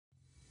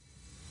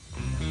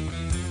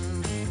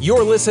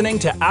You're listening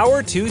to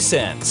Our 2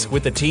 Cents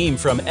with the team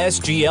from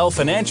SGL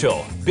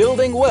Financial,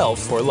 building wealth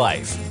for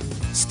life.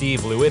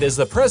 Steve Lewitt is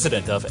the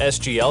president of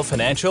SGL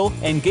Financial,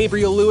 and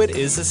Gabriel Lewitt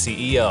is the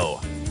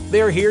CEO.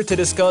 They're here to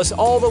discuss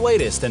all the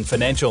latest in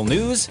financial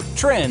news,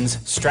 trends,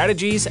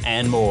 strategies,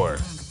 and more.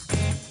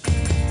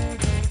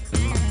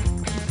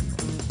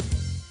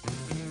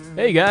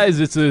 Hey guys,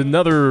 it's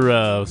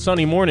another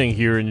sunny morning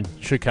here in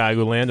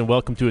Chicagoland, and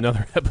welcome to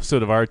another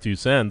episode of Our 2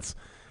 Cents.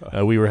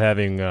 We were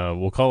having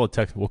we'll call it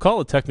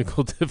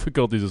technical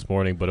difficulties this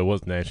morning, but it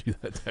wasn't actually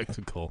that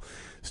technical.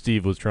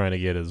 Steve was trying to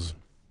get his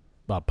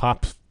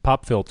pop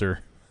filter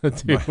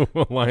to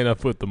line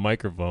up with the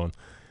microphone.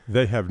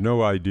 They have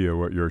no idea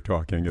what you're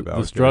talking about.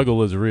 The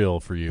struggle is real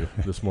for you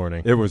this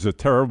morning. It was a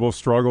terrible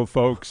struggle,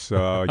 folks,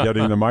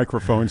 getting the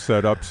microphone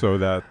set up so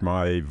that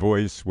my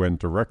voice went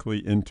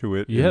directly into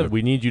it. Yeah,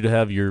 we need you to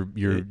have your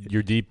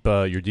deep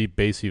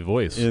bassy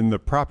voice in the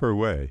proper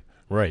way.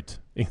 Right,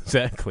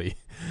 exactly.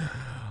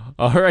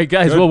 All right,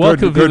 guys.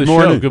 Welcome to the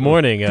show. Good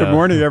morning. Good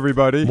morning,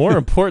 everybody. More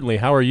importantly,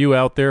 how are you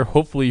out there?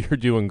 Hopefully, you're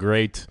doing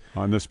great.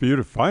 On this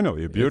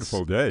finally a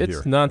beautiful day here.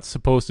 It's not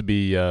supposed to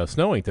be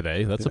snowing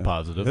today. That's a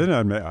positive.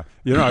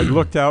 I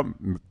looked out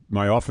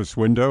my office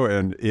window,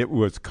 and it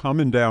was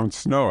coming down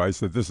snow. I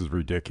said, this is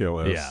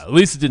ridiculous. Yeah, at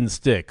least it didn't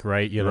stick,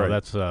 right?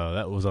 Right.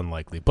 That was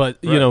unlikely. But,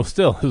 right.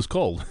 Still, it was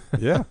cold.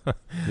 Yeah.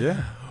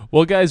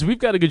 Well, guys, we've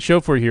got a good show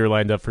for you here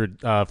lined up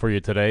for you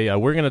today.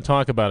 We're going to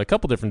talk about a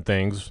couple different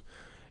things.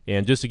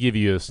 And just to give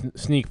you a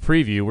sneak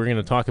preview, we're going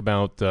to talk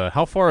about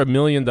how far $1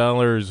 million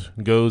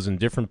goes in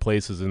different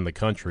places in the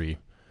country.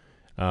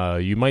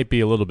 You might be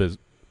a little bit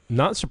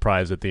not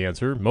surprised at the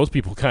answer. Most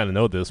people kind of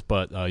know this,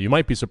 but you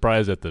might be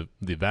surprised at the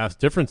vast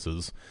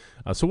differences.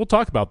 So we'll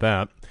talk about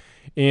that.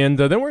 And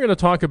then we're going to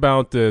talk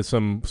about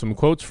some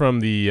quotes from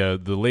the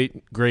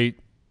late, great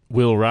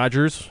Will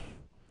Rogers.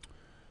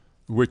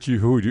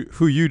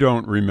 Who you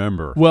don't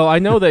remember. Well, I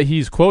know that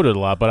he's quoted a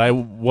lot, but I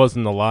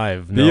wasn't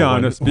alive. Be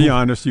honest.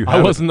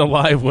 I wasn't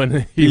alive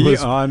when he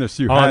was on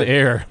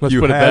air. Let's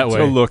put it that way. You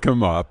had to look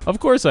him up. Of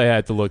course I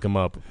had to look him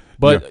up.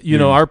 But,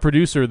 our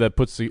producer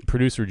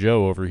producer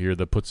Joe over here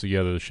that puts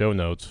together the show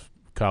notes,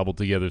 cobbled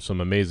together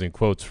some amazing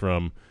quotes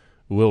from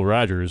Will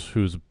Rogers,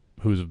 who's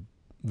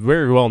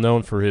very well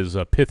known for his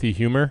pithy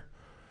humor.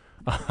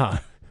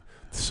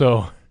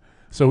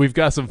 So we've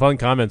got some fun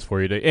comments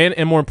for you today,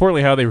 and more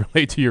importantly, how they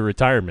relate to your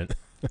retirement.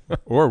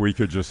 Or we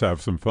could just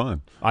have some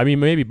fun. I mean,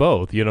 maybe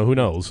both. Who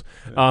knows?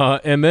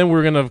 And then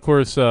we're gonna, of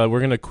course,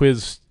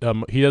 quiz.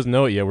 He doesn't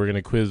know it yet. We're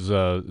gonna quiz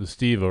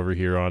Steve over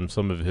here on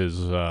some of his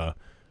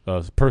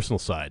personal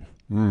side.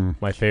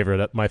 My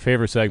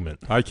favorite segment.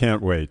 I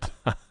can't wait.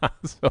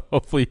 So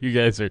hopefully you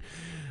guys are.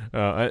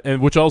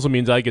 And which also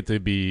means I get to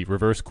be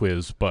reverse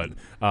quiz, but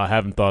I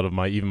haven't thought of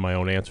my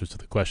own answers to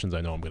the questions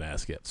I know I'm going to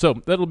ask yet. So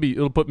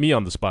it'll put me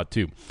on the spot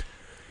too.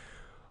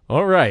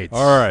 All right.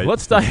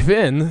 Let's dive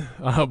in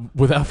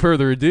without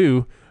further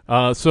ado.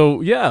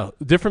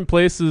 Different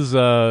places,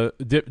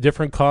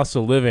 different costs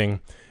of living.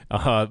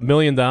 $1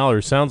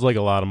 million sounds like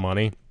a lot of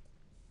money.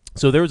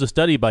 So there was a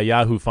study by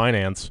Yahoo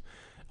Finance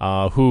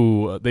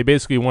who they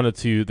basically wanted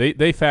to.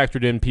 They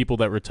factored in people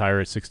that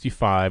retire at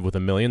 65 with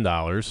 $1 million.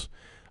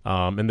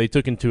 And they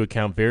took into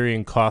account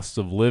varying costs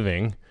of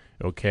living,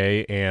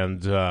 okay?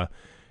 And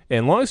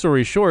long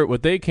story short,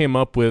 what they came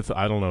up with,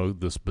 I don't know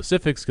the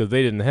specifics because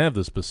they didn't have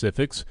the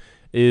specifics,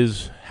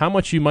 is how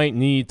much you might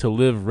need to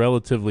live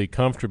relatively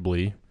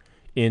comfortably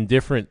in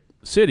different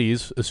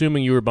cities,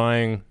 assuming you were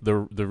buying the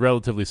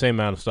relatively same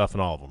amount of stuff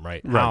in all of them,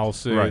 right?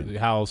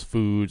 House,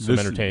 food, some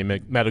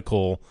entertainment,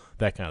 medical,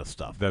 that kind of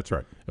stuff. That's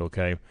right.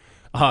 Okay.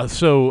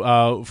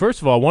 So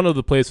first of all, one of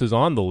the places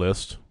on the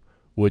list,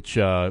 which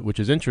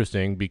is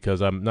interesting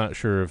because I'm not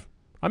sure if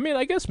 –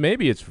 I guess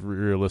maybe it's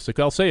realistic.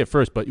 I'll say it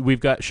first, but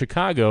we've got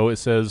Chicago. It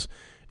says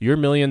your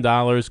 $1 million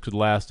could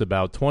last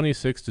about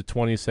 26 to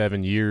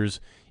 27 years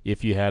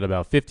if you had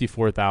about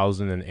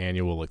 $54,000 in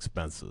annual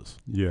expenses.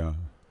 Yeah.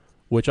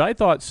 Which I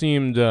thought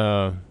seemed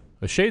a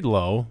shade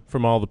low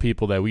from all the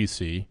people that we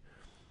see.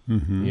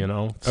 Mm-hmm.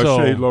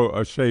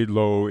 A shade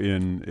low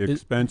in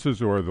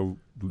expenses or the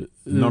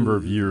number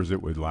of years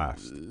it would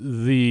last.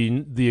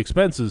 The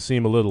expenses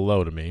seem a little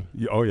low to me.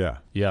 Oh yeah,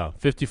 yeah,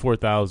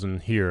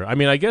 $54,000 here.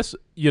 I guess if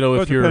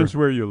you're. It depends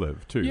where you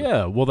live too.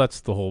 Yeah, well,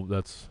 that's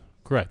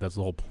correct. That's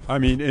the whole.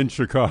 In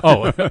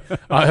Chicago. Oh,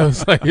 I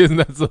was like, isn't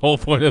that the whole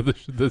point of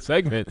the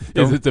segment?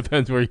 It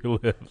depends where you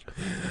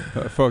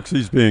live. Folks,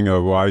 he's being a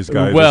wise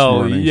guy.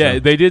 Well, this morning, yeah, so.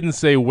 They didn't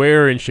say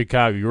where in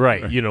Chicago. You're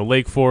right.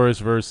 Lake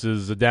Forest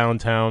versus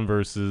downtown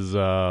versus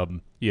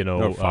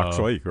Fox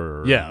Lake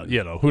or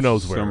who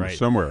knows where, right?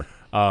 Somewhere.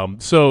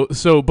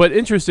 But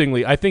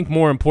interestingly, I think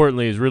more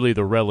importantly is really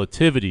the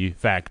relativity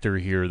factor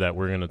here that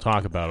we're going to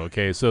talk about.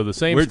 Okay, so the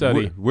same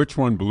study. Which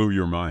one blew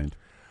your mind?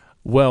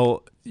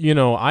 Well,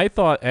 I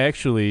thought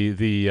actually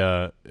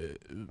the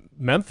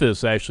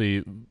Memphis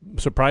actually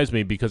surprised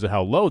me because of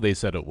how low they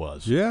said it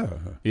was. Yeah.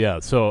 Yeah.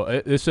 So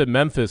it said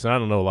Memphis, and I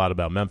don't know a lot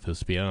about Memphis,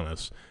 to be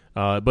honest.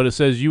 But it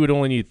says you would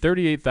only need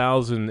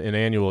 $38,000 in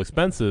annual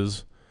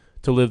expenses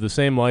to live the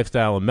same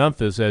lifestyle in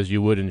Memphis as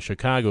you would in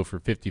Chicago for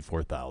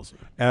 $54,000.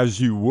 As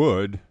you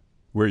would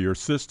where your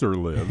sister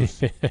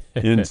lives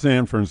in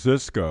San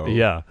Francisco.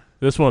 Yeah.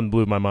 This one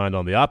blew my mind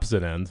on the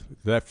opposite end.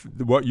 That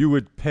what you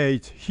would pay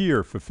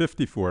here for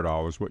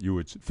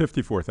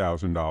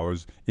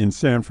 $54,000 in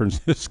San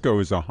Francisco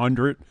is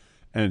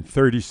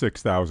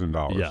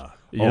 $136,000. Yeah.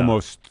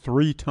 Almost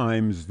 3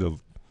 times the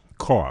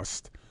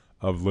cost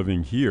of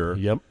living here.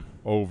 Yep.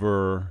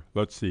 Over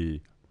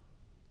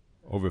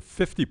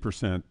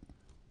 50%.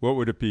 What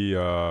would it be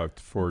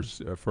for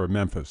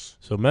Memphis?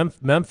 So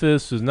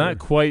Memphis is not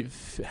quite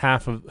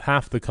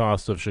half the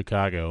cost of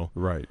Chicago.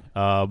 Right.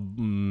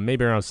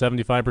 Maybe around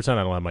 75%.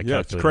 I don't have my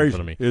calculator it's crazy.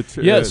 In front of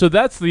me. So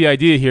that's the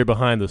idea here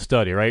behind the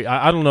study, right?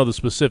 I don't know the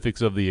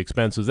specifics of the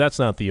expenses. That's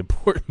not the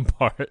important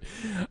part.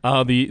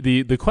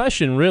 The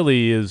question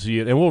really is,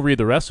 and we'll read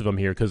the rest of them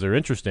here because they're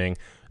interesting,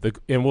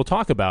 and we'll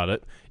talk about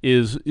it,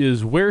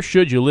 is where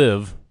should you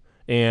live,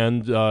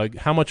 and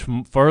how much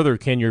farther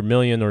can your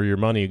million or your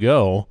money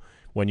go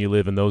when you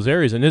live in those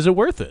areas, and is it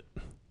worth it,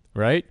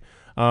 right?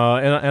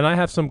 And I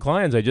have some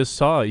clients I just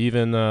saw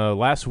even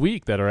last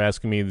week that are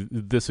asking me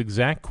this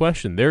exact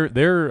question.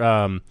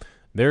 Their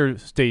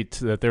state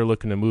that they're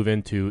looking to move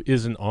into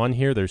isn't on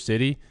here, their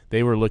city.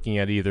 They were looking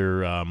at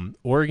either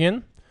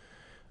Oregon,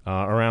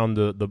 around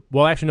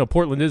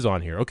Portland is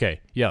on here.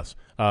 Okay, yes,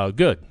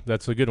 good.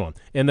 That's a good one.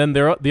 And then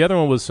the other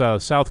one was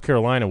South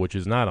Carolina, which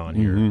is not on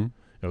here,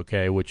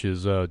 okay, which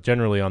is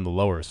generally on the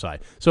lower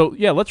side. So,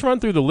 yeah, let's run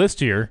through the list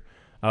here.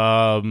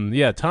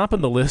 Top of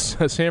the list,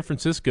 San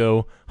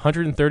Francisco,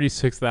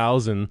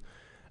 $136,000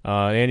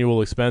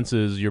 annual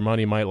expenses. Your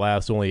money might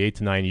last only 8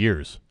 to 9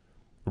 years.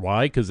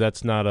 Why? Because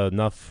that's not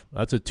enough.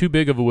 That's too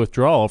big of a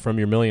withdrawal from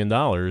your $1 million.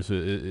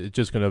 It's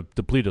just going to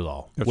deplete it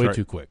all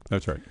too quick.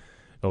 That's right.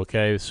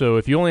 Okay, so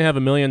if you only have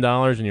 $1 million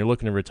and you're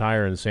looking to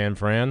retire in San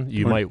Fran,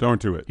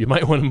 don't do it. You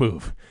might want to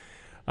move.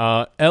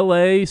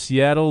 L.A.,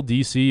 Seattle,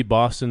 D.C.,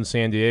 Boston,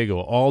 San Diego,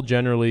 all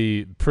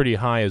generally pretty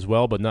high as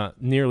well, but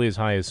not nearly as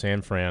high as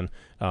San Fran.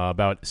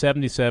 About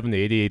 $77,000 to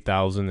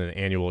 $88,000 in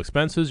annual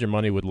expenses. Your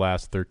money would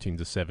last 13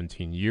 to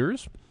 17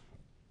 years.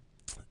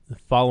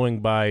 Following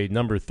by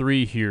number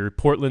 3 here,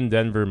 Portland,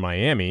 Denver,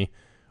 Miami,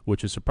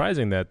 which is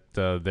surprising that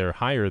they're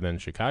higher than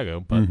Chicago.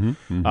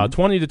 But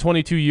 20 to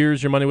 22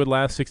 years, your money would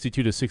last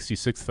 $62,000 to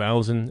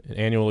 $66,000 in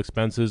annual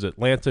expenses.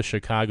 Atlanta,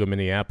 Chicago,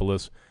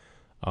 Minneapolis.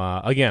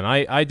 Again,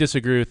 I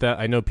disagree with that.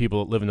 I know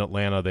people that live in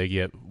Atlanta, they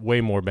get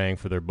way more bang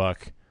for their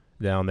buck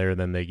down there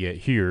than they get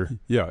here.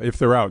 Yeah, if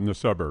they're out in the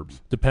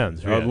suburbs.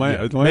 Depends.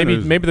 Atlanta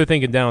maybe they're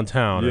thinking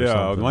downtown or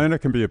something. Atlanta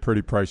can be a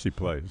pretty pricey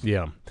place.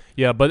 Yeah,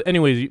 but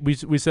anyways,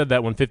 we said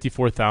that one,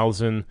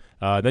 $54,000.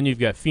 Then you've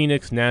got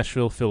Phoenix,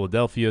 Nashville,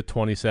 Philadelphia,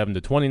 27 to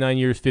 29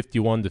 years,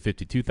 $51,000 to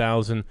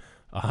 $52,000.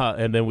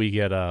 And then we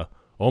get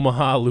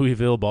Omaha,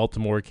 Louisville,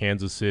 Baltimore,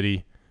 Kansas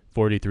City,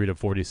 $43,000 to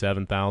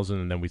 $47,000,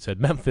 and then we said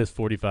Memphis,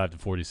 45 to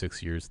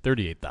 46 years,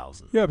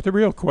 $38,000. Yeah, but the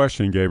real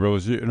question, Gabriel,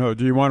 is do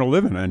you want to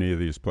live in any of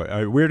these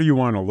places? Where do you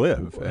want to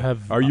live?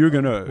 Are you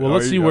gonna? Well,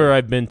 let's see where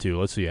I've been to.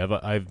 Let's see.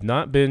 I've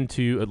not been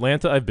to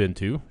Atlanta. I've been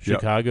to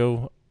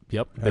Chicago.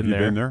 Yep. Have you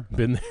been there?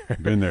 Been there.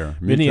 Been there.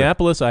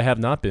 Minneapolis, I have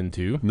not been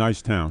to.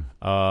 Nice town.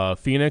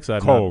 Phoenix,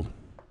 I've cold.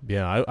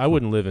 I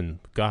wouldn't live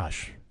in.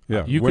 Gosh.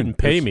 Yeah. You couldn't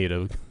pay me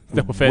to.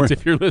 No offense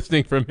if you're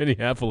listening from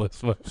Minneapolis.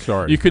 But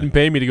sorry. You couldn't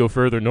pay me to go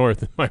further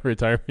north in my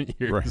retirement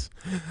years.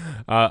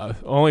 Right.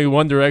 Only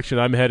one direction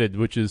I'm headed,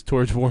 which is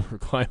towards warmer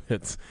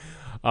climates.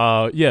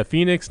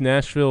 Phoenix,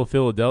 Nashville,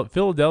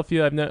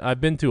 Philadelphia,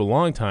 I've been to a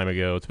long time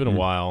ago. It's been a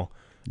while.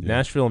 Yeah.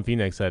 Nashville and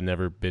Phoenix I've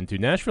never been to.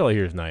 Nashville I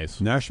hear is nice.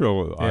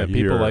 Nashville,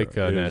 people like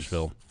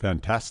Nashville.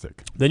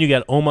 Fantastic. Then you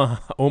got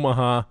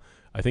Omaha.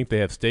 I think they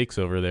have steaks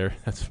over there.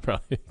 That's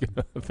probably going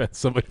to offend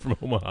somebody from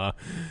Omaha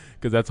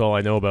because that's all I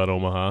know about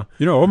Omaha.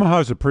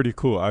 Omaha's a pretty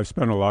cool. I've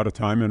spent a lot of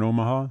time in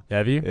Omaha.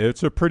 Have you?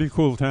 It's a pretty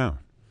cool town.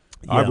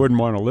 Yeah. I wouldn't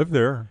want to live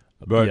there,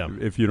 but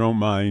if you don't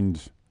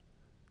mind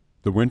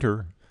the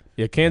winter.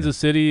 Yeah, Kansas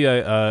City,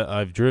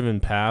 I've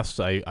driven past.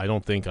 I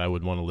don't think I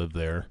would want to live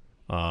there.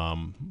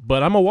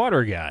 But I'm a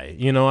water guy.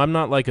 I'm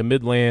not like a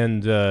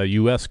Midland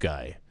U.S.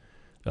 guy.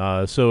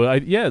 It's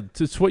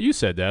what you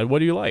said, Dad. What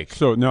do you like?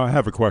 So now I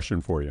have a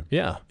question for you.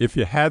 Yeah. If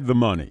you had the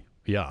money,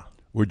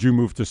 would you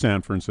move to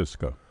San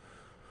Francisco?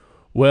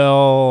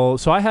 Well,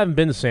 so I haven't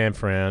been to San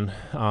Fran.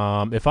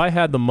 If I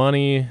had the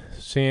money,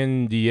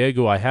 San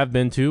Diego I have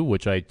been to,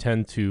 which I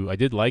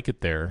did like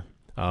it there.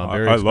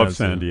 I love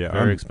San Diego.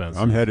 Very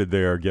expensive. I'm headed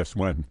there, guess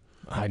when?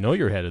 I know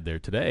you're headed there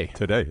today.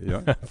 Today,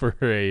 yeah. for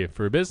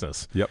a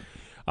business. Yep.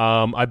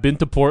 I've been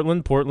to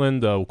Portland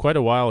quite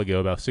a while ago,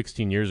 about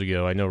 16 years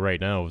ago. I know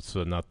right now it's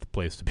not the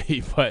place to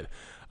be, but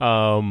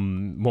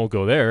won't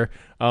go there.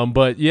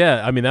 But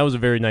yeah, I mean that was a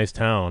very nice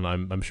town.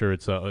 I'm sure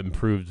it's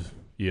improved,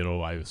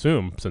 I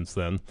assume since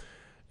then.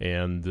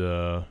 And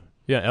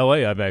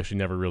L.A. I've actually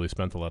never really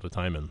spent a lot of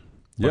time in.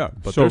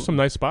 But there's some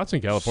nice spots in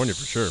California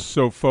for sure.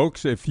 So,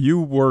 folks, if you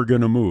were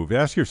going to move,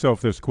 ask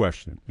yourself this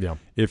question. Yeah.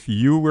 If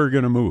you were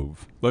going to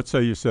move, let's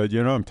say you said,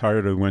 I'm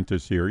tired of the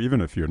winters here, even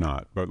if you're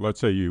not, but let's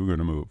say you were going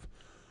to move.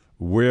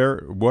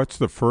 what's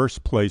the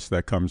first place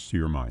that comes to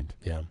your mind?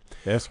 Yeah.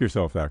 Ask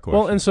yourself that question.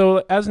 Well, and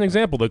so as an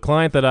example, the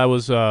client that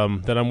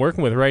that I'm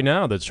working with right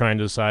now that's trying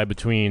to decide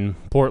between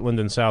Portland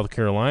and South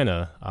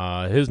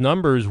Carolina, his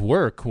numbers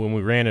work when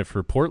we ran it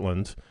for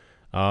Portland.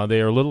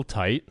 They are a little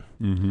tight,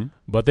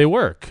 but they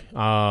work.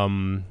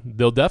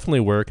 They'll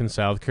definitely work in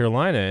South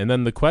Carolina. And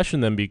then the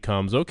question then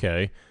becomes,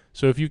 okay,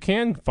 so if you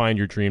can find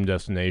your dream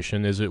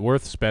destination, is it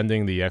worth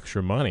spending the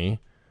extra money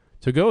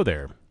to go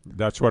there?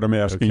 That's what I'm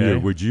asking you.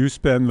 Would you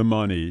spend the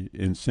money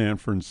in San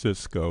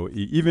Francisco,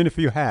 even if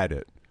you had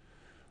it?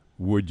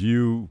 Would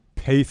you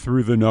pay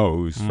through the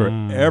nose for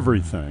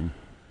everything?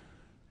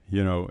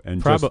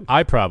 And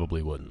I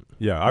probably wouldn't.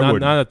 Yeah, I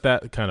wouldn't. Not at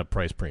that kind of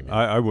price premium.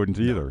 I wouldn't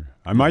either.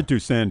 I might do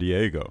San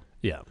Diego.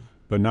 Yeah,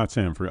 but not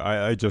San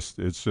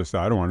Francisco. It's just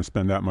I don't want to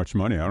spend that much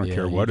money. I don't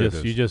care what it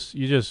is.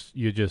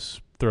 You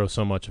just throw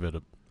so much of it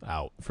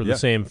out for the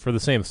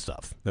same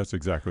stuff. That's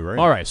exactly right.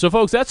 All right, so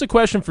folks, that's a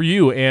question for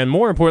you, and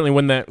more importantly,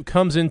 when that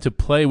comes into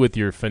play with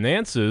your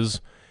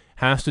finances,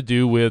 has to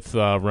do with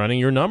running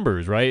your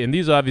numbers, right? And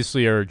these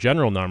obviously are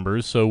general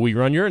numbers, so we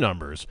run your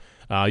numbers.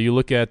 You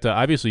look at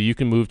obviously you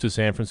can move to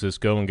San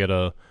Francisco and get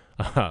a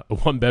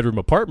one-bedroom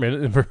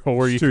apartment,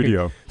 or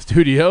you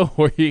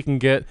or you can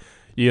get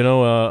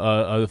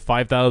a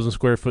 5,000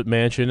 square foot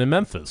mansion in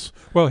Memphis.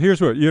 Well,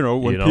 here's what what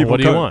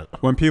do you want?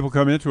 When people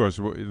come into us,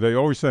 they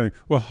always say,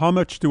 "Well, how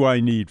much do I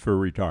need for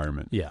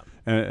retirement?" Yeah.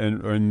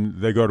 And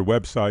they go to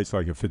websites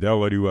like a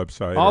Fidelity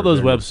website. All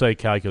those website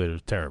calculators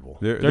are terrible.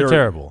 They're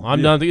terrible.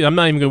 I'm not even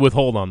going to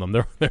withhold on them.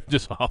 They're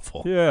just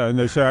awful. Yeah, and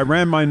they say I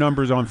ran my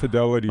numbers on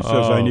Fidelity.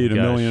 Says I need $1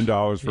 million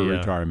for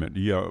retirement.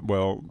 Yeah,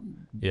 well,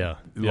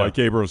 like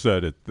Gabriel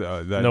said,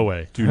 no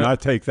way. Do not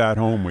take that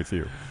home with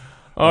you.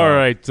 All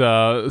right,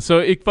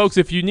 folks,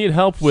 if you need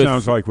help with,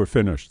 sounds like we're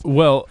finished.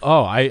 Well,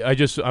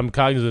 I'm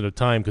cognizant of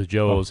time because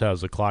Joe always has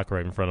the clock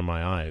right in front of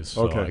my eyes.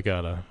 So okay.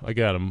 I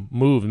gotta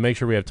move and make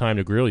sure we have time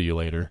to grill you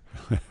later.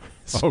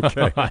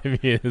 Okay. I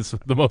mean, it's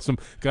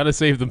gotta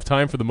save the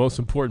time for the most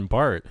important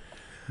part.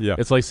 Yeah,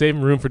 it's like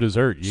saving room for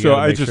dessert. So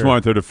I just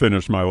wanted to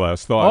finish my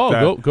last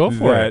thought. Go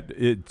for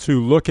it.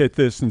 To look at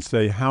this and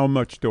say how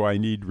much do I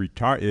need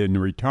in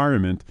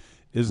retirement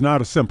is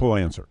not a simple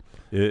answer.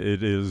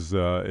 It is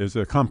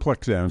a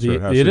complex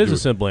answer. It is a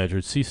simple answer.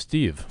 See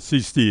Steve. See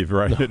Steve,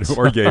 right?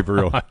 Or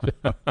Gabriel.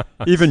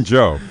 Even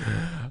Joe.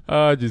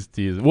 Just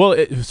tease. Well,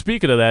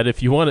 speaking of that,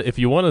 if you want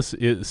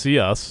to see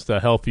us to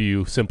help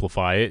you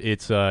simplify it,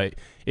 it's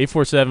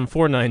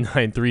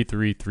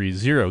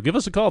 847-499-3330. Give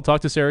us a call.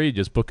 Talk to Sarah.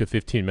 Just book a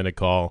 15-minute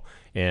call,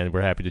 and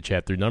we're happy to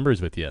chat through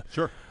numbers with you.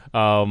 Sure.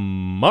 All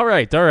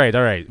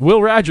right.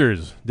 Will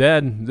Rogers,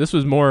 Dad. This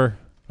was more.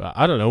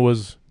 I don't know.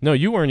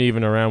 You weren't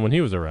even around when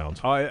he was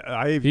around.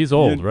 He's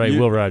old, right?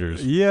 Will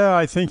Rogers. Yeah,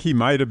 I think he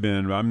might have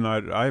been. I'm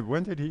not.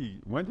 When did he?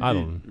 I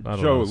don't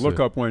Joe, know. Look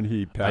up when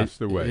he passed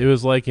away. It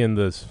was like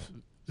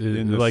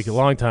like a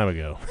long time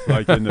ago.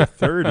 Like in the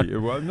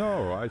 30s. Well,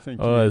 no, I think.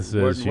 When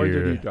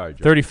did he die,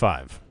 Joe?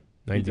 1935.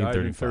 He died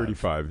in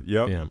 35.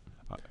 Yep. Yeah.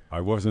 I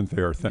wasn't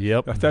there.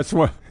 Yep. That's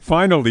what.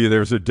 Finally,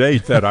 there's a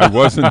date that I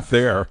wasn't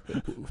there.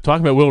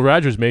 Talking about Will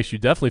Rogers makes you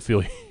definitely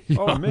feel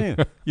young. Oh, man.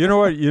 You know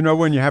what? You know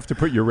when you have to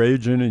put your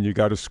age in and you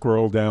got to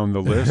scroll down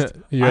the list?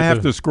 I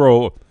have to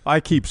scroll.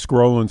 I keep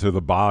scrolling to the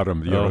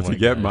bottom to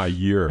get my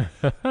year.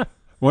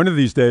 One of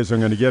these days, I'm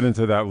going to get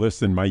into that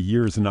list, and my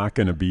year's not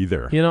going to be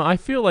there. I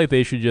feel like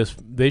they should just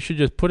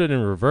put it in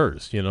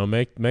reverse.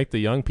 Make the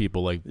young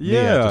people like me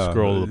have to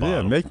scroll to the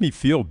bottom. Yeah, make me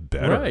feel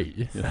better.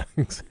 Right. Yeah,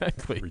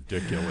 exactly.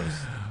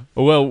 Ridiculous.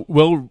 Well,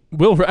 Will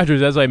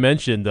Rogers, as I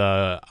mentioned,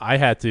 I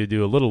had to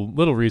do a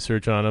little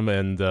research on him,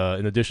 and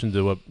in addition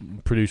to what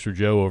producer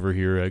Joe over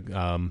here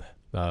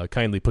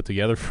kindly put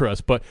together for us.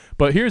 But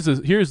here's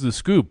the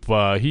scoop.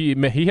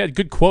 He had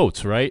good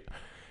quotes, right?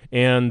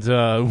 And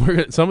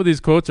some of these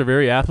quotes are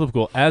very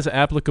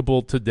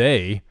applicable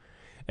today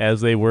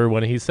as they were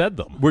when he said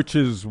them. Which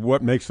is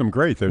what makes them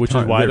great. Which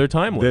is why they're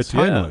timeless.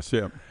 They're timeless,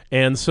 yeah.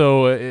 And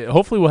so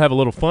hopefully we'll have a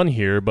little fun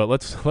here, but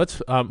let's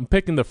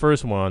picking the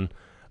first one.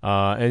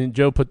 And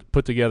Joe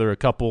put together a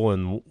couple,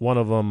 and one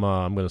of them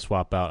I'm going to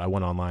swap out. I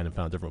went online and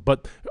found a different one.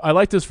 But I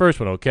like this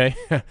first one, okay?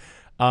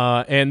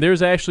 And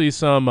there's actually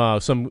some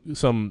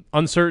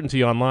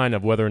uncertainty online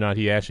of whether or not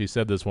he actually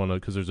said this one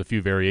because there's a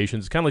few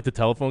variations. It's kind of like the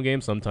telephone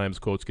game. Sometimes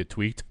quotes get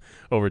tweaked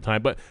over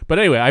time. But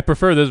anyway, I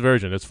prefer this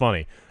version. It's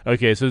funny.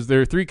 Okay, it says there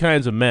are three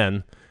kinds of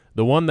men.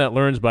 The one that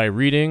learns by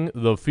reading,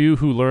 the few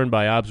who learn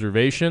by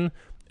observation,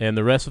 and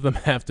the rest of them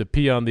have to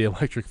pee on the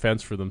electric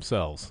fence for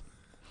themselves.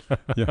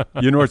 Yeah,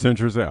 you know what's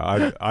interesting?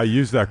 I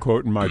used that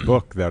quote in my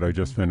book that I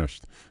just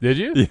finished. Did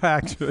you? Yeah,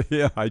 actually,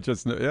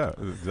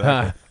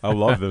 exactly. I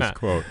love this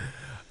quote.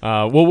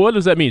 Well, what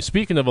does that mean?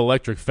 Speaking of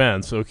electric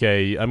fence,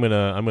 okay, I'm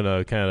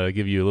gonna kind of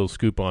give you a little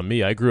scoop on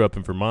me. I grew up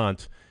in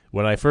Vermont.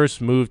 When I first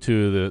moved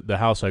to the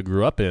house I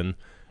grew up in,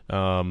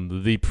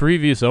 the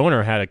previous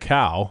owner had a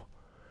cow,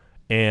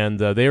 and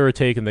they were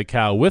taking the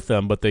cow with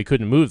them, but they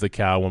couldn't move the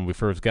cow when we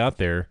first got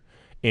there.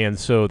 And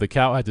so the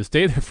cow had to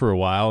stay there for a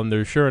while, and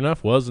there sure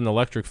enough was an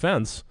electric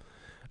fence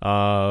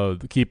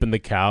keeping the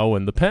cow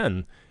in the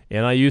pen.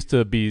 And I used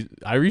to be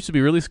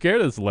really scared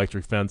of this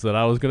electric fence that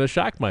I was going to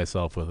shock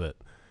myself with it.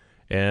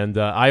 And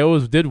I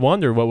always did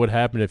wonder what would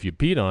happen if you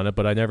peed on it,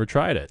 but I never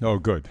tried it. Oh,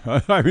 good.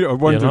 I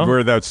wondered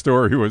where that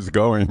story was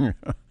going.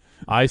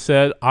 I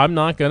said, I'm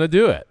not going to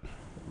do it.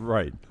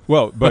 Right.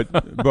 Well, but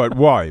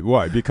why?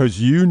 Why?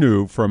 Because you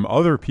knew from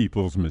other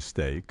people's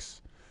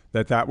mistakes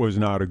that was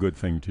not a good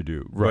thing to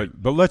do. Right.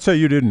 But let's say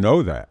you didn't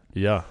know that.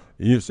 Yeah.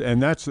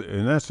 And that's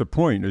the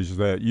point, is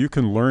that you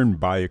can learn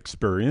by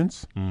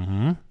experience.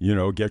 Mm-hmm. You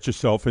know, get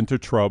yourself into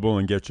trouble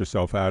and get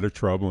yourself out of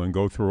trouble and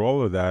go through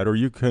all of that, or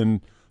you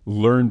can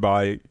learn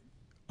by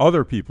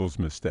other people's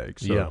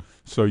mistakes.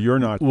 So you're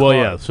not well, caught.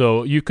 yeah.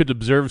 So you could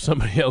observe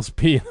somebody else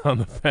peeing on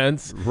the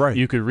fence. Right.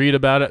 You could read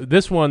about it.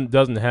 This one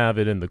doesn't have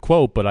it in the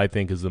quote, but I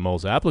think is the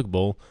most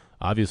applicable.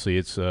 Obviously,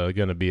 it's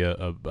going to be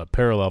a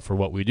parallel for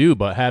what we do,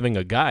 but having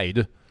a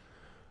guide,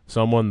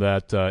 someone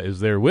that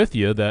is there with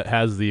you that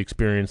has the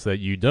experience that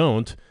you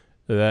don't,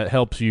 that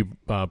helps you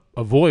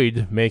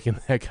avoid making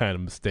that kind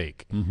of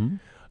mistake. Mm-hmm.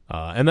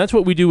 And that's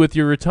what we do with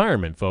your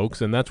retirement,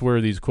 folks, and that's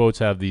where these quotes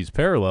have these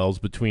parallels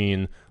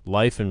between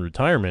life and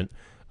retirement.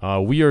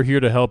 We are here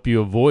to help you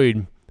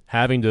avoid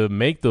having to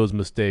make those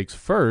mistakes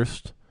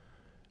first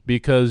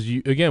because,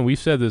 we've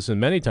said this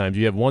many times,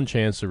 you have one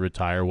chance to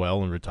retire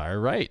well and retire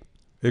right.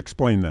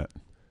 Explain that.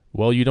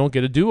 Well, you don't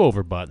get a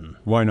do-over button.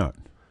 Why not?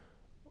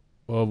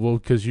 Well,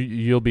 because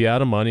you'll be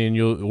out of money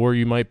or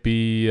you might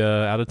be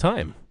out of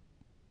time.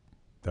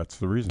 That's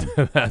the reason.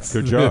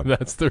 Good job.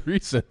 That's the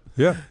reason.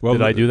 Yeah. Well,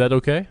 did I do that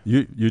okay?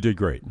 You did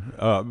great.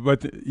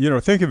 But,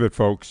 think of it,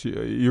 folks.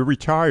 You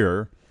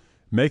retire,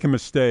 make a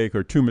mistake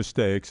or two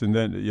mistakes, and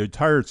then you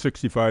retire at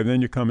 65, then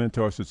you come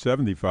into us at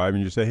 75,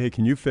 and you say, hey,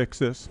 can you fix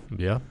this?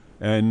 Yeah.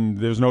 And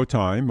there's no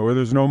time or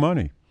there's no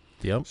money.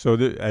 Yep. So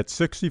at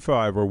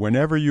 65 or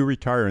whenever you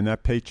retire and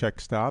that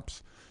paycheck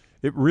stops,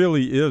 it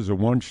really is a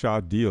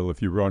one-shot deal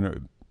if you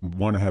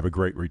want to have a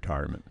great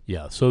retirement.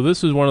 Yeah, so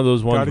this is one of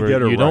those ones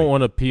where you don't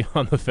want to pee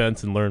on the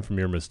fence and learn from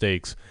your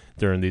mistakes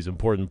during these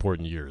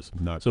important years.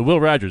 So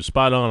Will Rogers,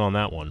 spot on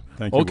that one.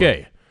 Thank you.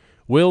 Okay,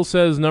 Will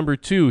says number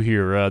 2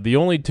 here, the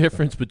only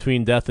difference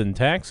between death and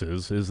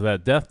taxes is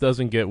that death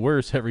doesn't get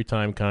worse every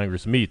time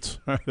Congress meets.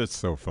 That's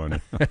so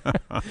funny.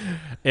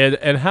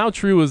 and how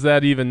true was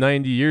that even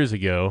 90 years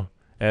ago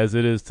as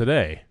it is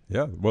today?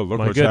 Yeah, well,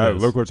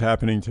 look what's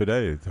happening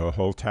today. The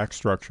whole tax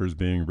structure is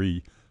being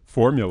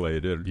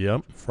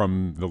reformulated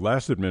from the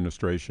last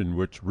administration,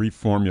 which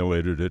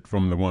reformulated it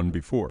from the one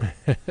before.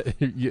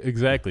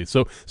 Exactly.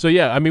 So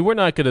yeah, I mean, we're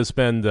not going to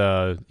spend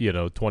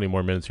 20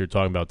 more minutes here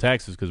talking about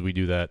taxes because we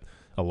do that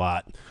a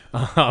lot.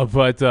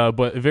 But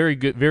very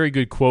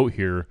good quote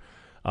here.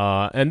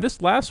 And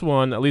this last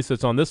one, at least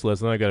it's on this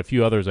list, and I got a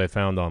few others I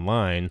found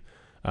online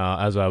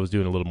as I was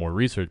doing a little more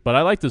research. But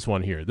I like this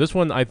one here. This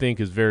one I think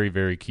is very,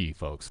 very key,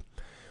 folks.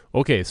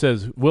 Okay, it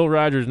says, Will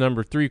Rogers'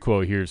 number 3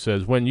 quote here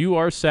says, when you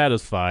are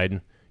satisfied,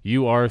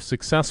 you are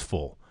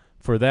successful,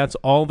 for that's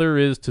all there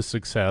is to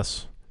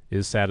success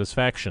is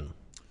satisfaction.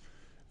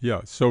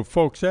 Yeah, so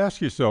folks,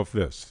 ask yourself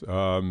this.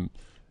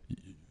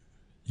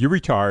 You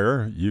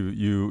retire,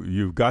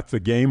 you've got the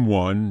game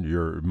won,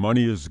 your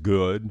money is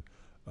good,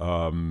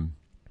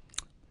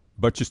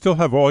 but you still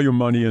have all your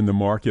money in the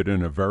market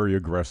in a very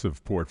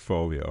aggressive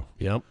portfolio.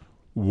 Yep.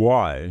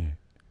 Why?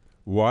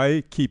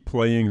 Why keep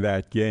playing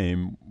that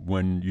game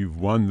when you've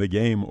won the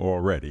game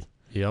already?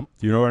 Yep.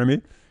 Do you know what I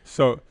mean?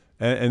 So,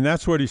 and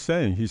that's what he's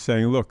saying. He's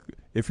saying, look,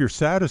 if you're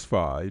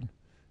satisfied,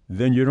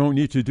 then you don't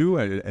need to do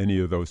any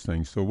of those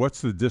things. So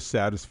what's the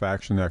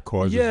dissatisfaction that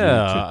causes you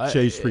to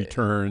chase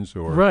returns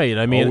or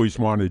always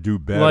want to do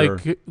better?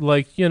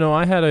 Like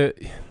I had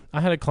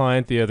a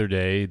client the other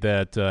day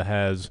that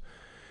has,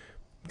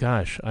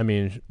 I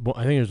think it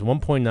was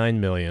 $1.9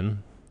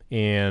 million.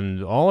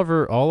 And all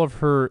of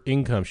her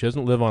income, she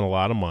doesn't live on a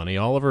lot of money.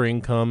 All of her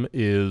income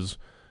is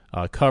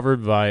covered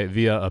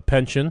via a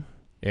pension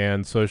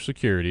and Social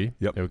Security.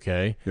 Yep.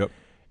 Okay. Yep.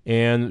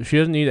 And she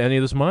doesn't need any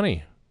of this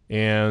money.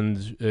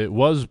 And it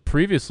was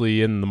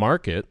previously in the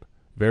market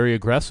very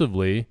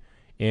aggressively.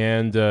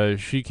 And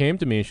she came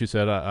to me and she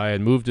said, I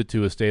had moved it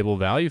to a stable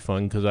value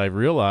fund because I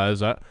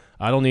realized I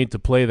don't need to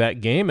play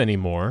that game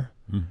anymore.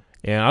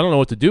 And I don't know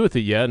what to do with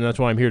it yet, and that's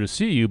why I'm here to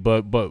see you.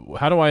 But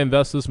how do I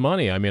invest this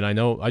money? I mean,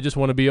 I just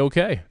want to be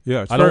okay.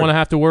 Yeah, I don't want to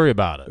have to worry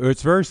about it.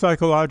 It's very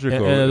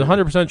psychological. And it's a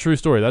 100% true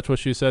story. That's what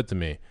she said to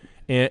me.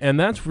 And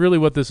that's really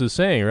what this is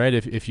saying, right?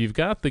 If you've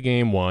got the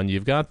game won,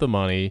 you've got the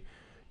money,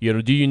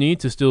 do you need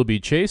to still be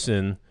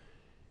chasing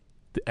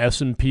the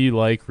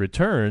S&P-like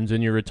returns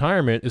in your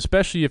retirement,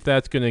 especially if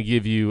that's going to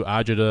give you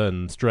agita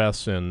and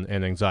stress and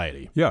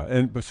anxiety? Yeah,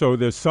 and so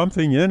there's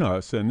something in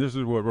us, and this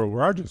is what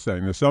Roger's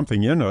saying, there's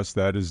something in us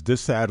that is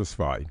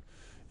dissatisfied.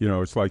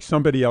 It's like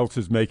somebody else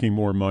is making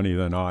more money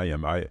than I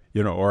am,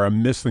 or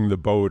I'm missing the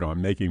boat on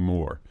making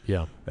more.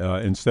 Yeah.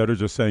 Instead of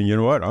just saying, you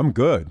know what, I'm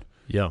good.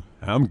 Yeah.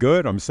 I'm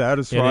good. I'm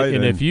satisfied.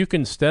 And if you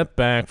can step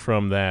back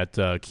from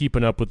that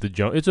keeping up with the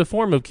Jones, it's a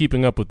form of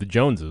keeping up with the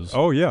Joneses.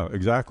 Oh, yeah,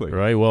 exactly.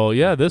 Right. Well,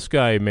 yeah, this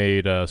guy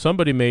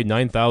somebody made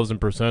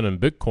 9,000% in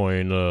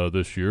Bitcoin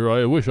this year.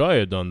 I wish I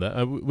had done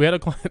that. We had a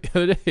client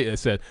the other day that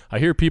said, I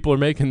hear people are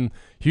making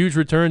huge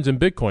returns in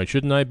Bitcoin.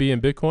 Shouldn't I be in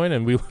Bitcoin?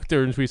 And we looked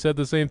there and we said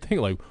the same thing.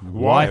 Like,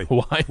 why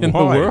in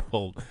the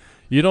world?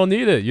 You don't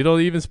need it. You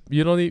don't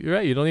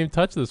even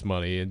touch this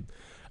money.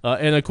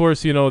 And of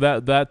course,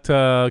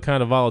 that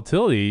kind of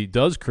volatility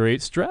does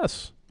create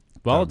stress.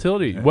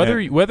 Volatility,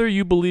 whether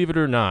you believe it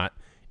or not,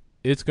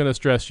 it's going to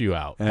stress you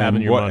out.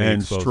 Having your money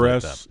exposed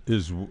stress like that.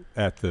 is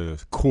at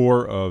the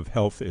core of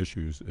health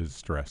issues. Is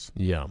stress.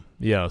 Yeah.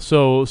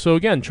 So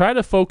again, try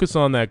to focus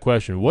on that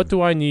question. What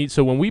do I need?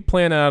 So when we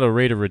plan out a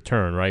rate of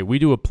return, right? We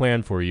do a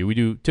plan for you. We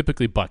do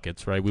typically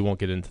buckets, right? We won't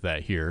get into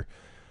that here.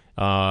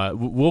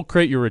 We'll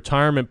create your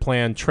retirement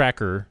plan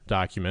tracker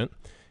document.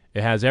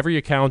 It has every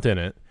account in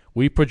it.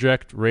 We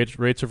project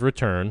rates of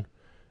return,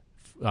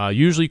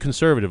 usually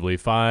conservatively,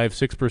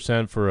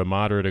 5-6% for a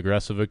moderate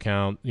aggressive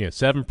account,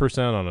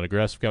 7% on an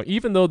aggressive account,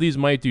 even though these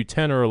might do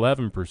 10 or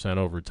 11%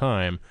 over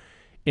time.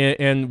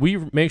 And we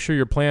make sure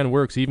your plan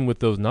works even with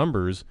those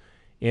numbers.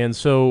 And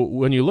so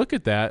when you look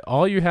at that,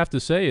 all you have to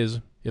say is,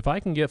 if I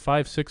can get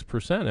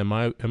 5-6%,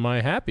 am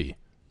I happy?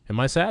 Am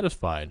I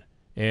satisfied?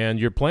 And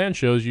your plan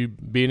shows you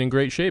being in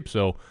great shape.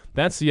 So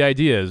that's the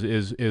idea,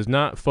 is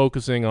not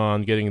focusing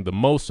on getting the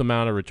most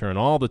amount of return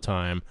all the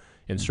time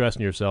and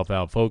stressing yourself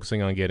out,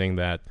 focusing on getting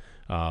that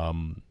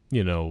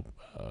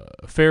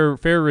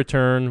fair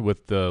return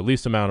with the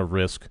least amount of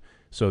risk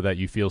so that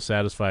you feel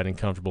satisfied and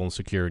comfortable and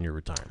secure in your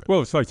retirement.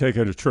 Well, it's like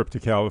taking a trip to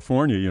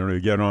California,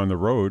 to get on the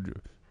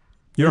road.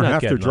 You don't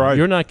have to drive.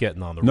 You're not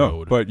getting on the road.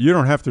 No, but you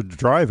don't have to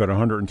drive at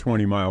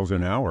 120 miles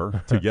an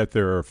hour to get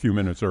there a few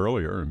minutes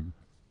earlier.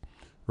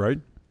 Right?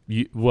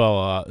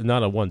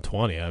 Not a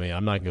 120. I mean,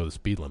 I'm not going to go the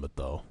speed limit,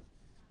 though.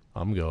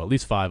 I'm going to go at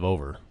least 5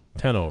 over,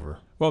 10 over.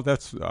 Well,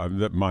 that's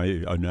my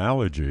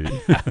analogy.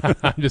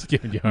 I'm just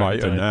giving you a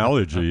hard time. My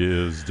analogy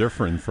is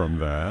different from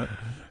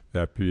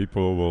that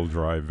people will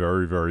drive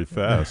very, very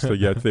fast to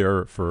get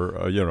there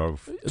for,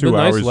 2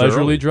 hours nice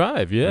leisurely early,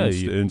 drive, yeah.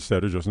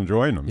 Instead of just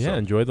enjoying them. Yeah,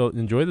 enjoy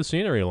the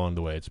scenery along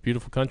the way. It's a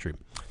beautiful country.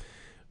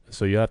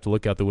 So you have to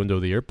look out the window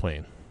of the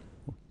airplane.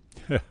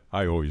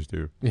 I always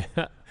do. Yeah.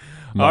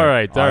 All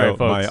right, folks.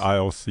 My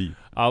aisle seat.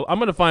 I'm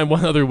going to find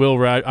one other Will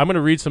Ride. I'm going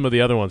to read some of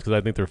the other ones because I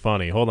think they're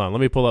funny. Hold on.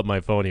 Let me pull up my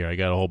phone here. I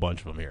got a whole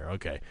bunch of them here.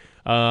 Okay.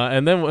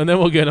 And then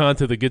we'll get on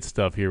to the good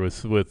stuff here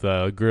with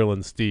Grill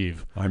and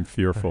Steve. I'm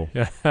fearful.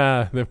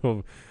 I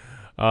don't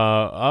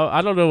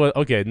know what.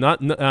 Okay.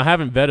 I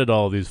haven't vetted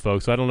all of these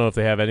folks, so I don't know if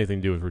they have anything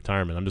to do with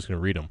retirement. I'm just going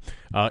to read them.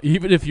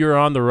 Even if you're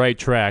on the right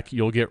track,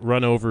 you'll get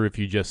run over if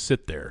you just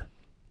sit there.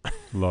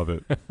 Love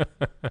it.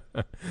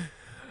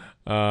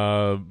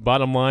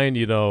 Bottom line,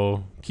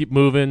 keep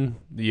moving.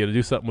 You got to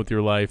do something with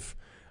your life.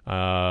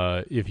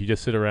 If you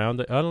just sit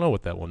around, I don't know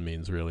what that one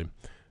means really.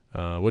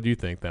 What do you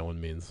think that one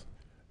means?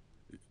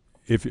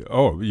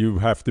 You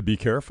have to be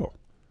careful.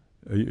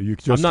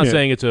 I'm not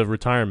saying it's a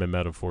retirement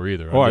metaphor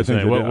either. I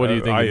think what do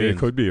you think it means? It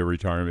could be a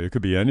retirement. It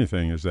could be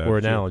anything. Is that or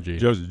analogy?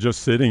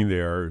 Just sitting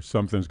there,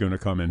 something's going to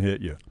come and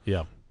hit you.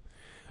 Yeah.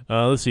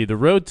 Let's see. The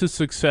road to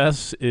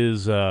success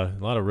is a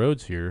lot of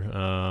roads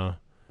here.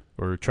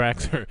 Or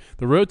tracks.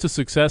 The road to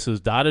success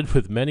is dotted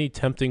with many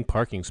tempting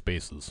parking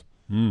spaces.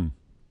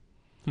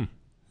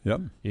 Yep.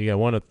 You got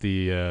one at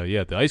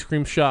the ice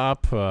cream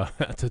shop.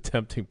 That's a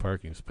tempting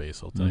parking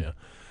space, I'll tell you.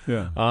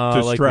 Yeah.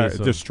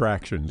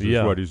 Distractions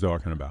is what he's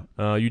talking about.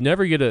 You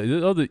never get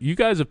you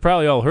guys have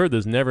probably all heard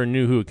this, never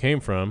knew who it came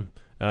from.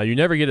 You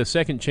never get a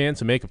second chance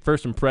to make a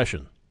first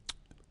impression.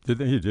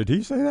 Did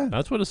he say that?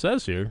 That's what it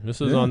says here. This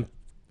is on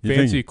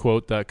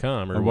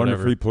fancyquote.com or I wonder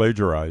if he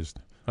plagiarized.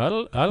 I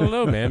don't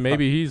know, man.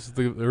 Maybe he's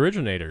the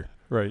originator.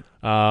 Right.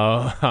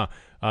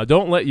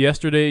 Don't let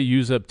yesterday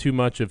use up too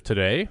much of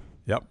today.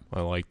 Yep. I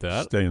like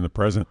that. Stay in the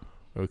present.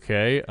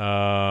 Okay.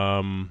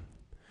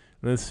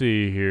 Let's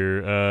see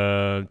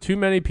here. Too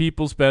many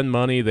people spend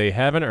money they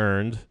haven't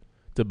earned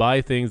to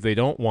buy things they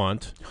don't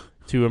want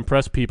to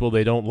impress people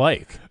they don't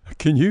like.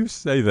 Can you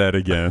say that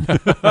again?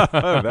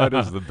 That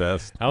is the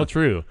best. How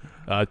true.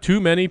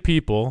 Too many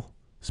people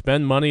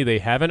spend money they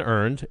haven't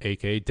earned,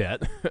 a.k.a.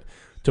 debt,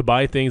 to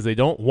buy things they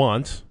don't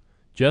want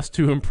just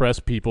to impress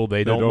people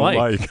they don't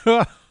like.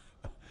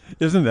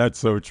 Isn't that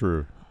so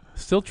true?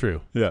 Still true.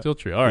 Yeah. Still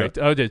true. All right.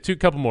 Okay,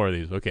 couple more of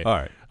these. Okay. All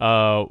right.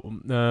 No,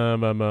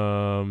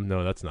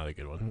 that's not a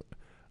good one.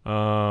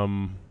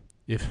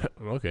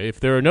 If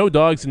there are no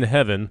dogs in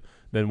heaven,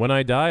 then when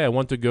I die, I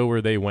want to go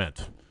where they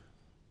went.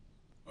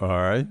 All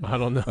right. I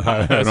don't know.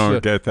 I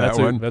don't get that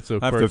one. That's a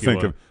I have to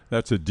think one.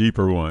 That's a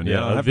deeper one.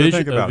 Yeah. A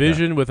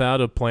vision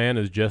without a plan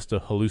is just a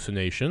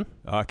hallucination.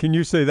 Can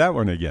you say that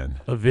one again?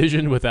 A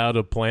vision without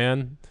a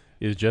plan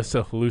is just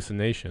a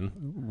hallucination.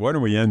 Why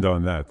don't we end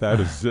on that?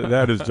 That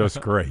is just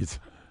great.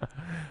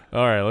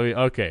 All right.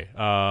 Okay.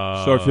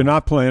 So if you're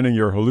not planning,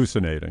 you're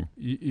hallucinating.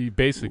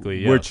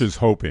 Basically, yes. Which is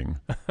hoping.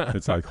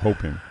 It's like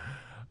hoping.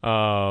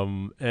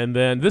 And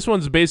then this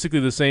one's basically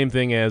the same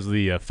thing as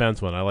the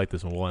fence one. I like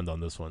this one. We'll end on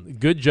this one.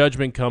 Good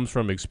judgment comes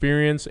from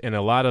experience, and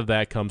a lot of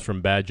that comes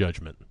from bad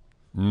judgment.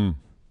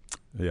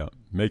 Yeah,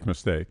 make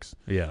mistakes.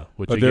 Yeah,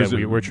 which but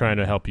again, we're trying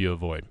to help you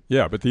avoid.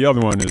 Yeah, but the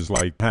other one is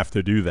like, have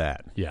to do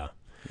that. Yeah.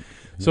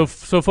 So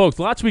folks,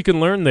 lots we can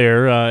learn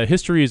there.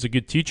 History is a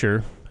good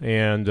teacher,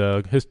 and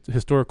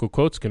historical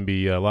quotes can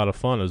be a lot of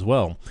fun as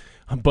well.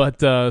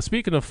 But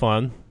speaking of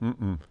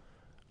fun,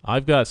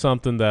 I've got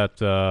something that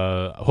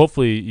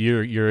hopefully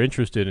you're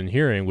interested in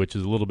hearing, which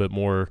is a little bit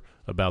more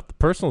about the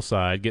personal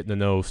side, getting to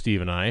know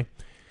Steve and I.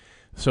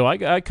 So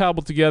I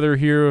cobbled together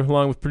here,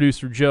 along with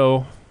producer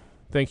Joe.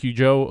 Thank you,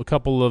 Joe. A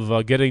couple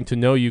of getting to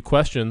know you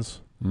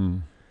questions.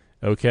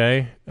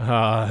 Okay.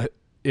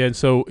 And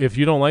so if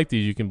you don't like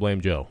these, you can blame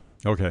Joe.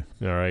 Okay.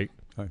 All right.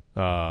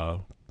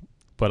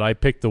 But I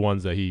picked the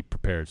ones that he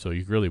prepared, so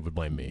you really would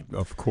blame me.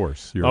 Of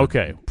course. You're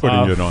okay.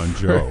 Putting it on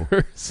Joe.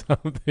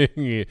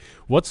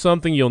 What's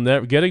something you'll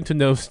never... Getting to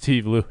know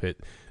Steve Lewitt,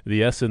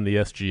 the S in the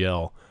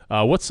SGL.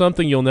 What's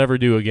something you'll never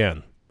do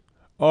again?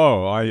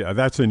 Oh,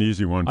 that's an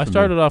easy one. I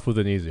started off with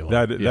an easy one.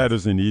 That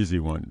is an easy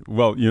one.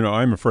 Well,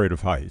 I'm afraid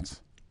of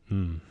heights.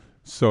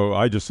 So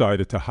I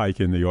decided to hike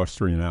in the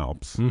Austrian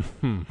Alps.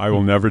 I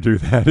will never do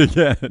that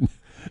again.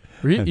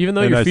 Even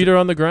though your feet are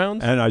on the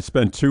ground? And I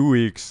spent 2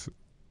 weeks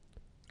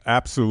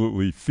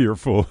absolutely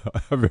fearful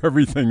of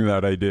everything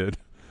that I did.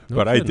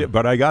 But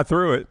I got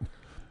through it.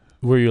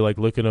 Were you like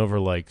looking over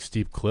like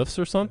steep cliffs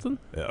or something?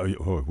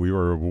 We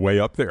were way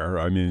up there.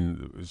 I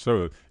mean,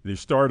 so the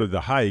start of the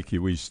hike,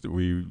 we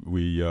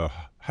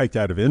hiked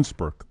out of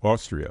Innsbruck,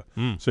 Austria.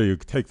 So you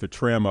take the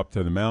tram up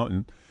to the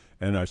mountain,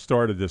 and I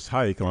started this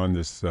hike on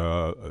this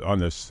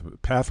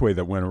pathway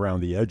that went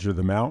around the edge of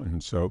the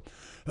mountain. So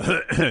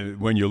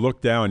when you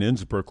look down,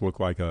 Innsbruck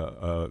looked like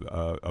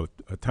a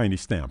tiny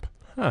stamp.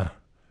 Huh.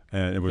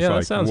 And it was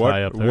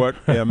like, what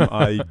am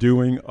I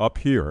doing up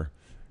here?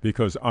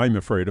 Because I'm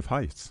afraid of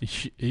heights.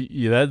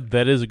 Yeah,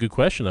 that is a good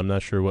question. I'm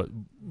not sure what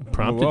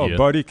prompted you. Well,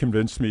 Buddy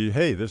convinced me,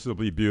 hey, this will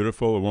be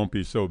beautiful. It won't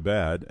be so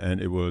bad.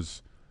 And it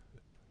was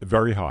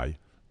very high.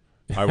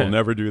 I will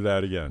never do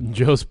that again.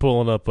 Joe's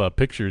pulling up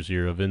pictures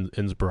here of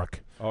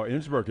Innsbruck. Oh,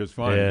 Innsbruck is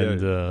fun.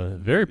 And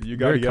you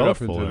got to get up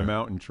into the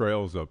mountain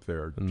trails up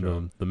there,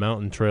 Joe. The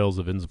mountain trails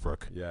of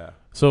Innsbruck. Yeah.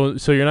 So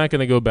you're not going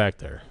to go back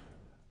there?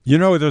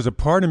 There's a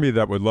part of me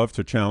that would love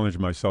to challenge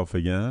myself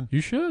again.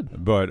 You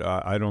should. But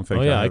I don't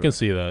think I can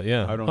see that,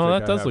 yeah.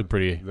 That does look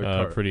pretty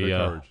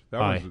high.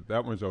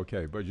 That one's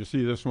okay. But you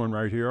see this one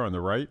right here on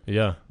the right?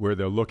 Yeah. Where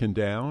they're looking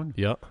down?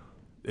 Yeah.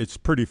 It's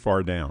pretty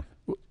far down.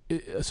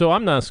 So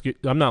I'm not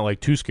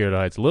like too scared of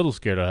heights, a little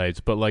scared of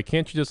heights, but like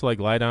can't you just like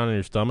lie down on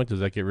your stomach?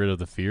 Does that get rid of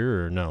the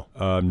fear or no?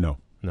 No.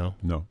 No.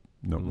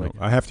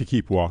 I have to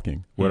keep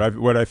walking.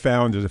 What I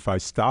found is if I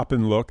stop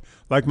and look,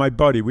 like my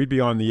buddy, we'd be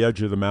on the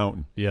edge of the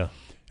mountain. Yeah.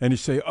 And he'd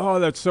say, oh,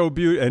 that's so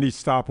beautiful. And he'd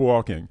stop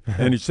walking.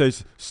 And he'd say,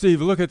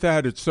 Steve, look at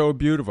that. It's so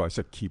beautiful. I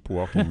said, keep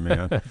walking,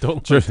 man.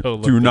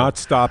 Do not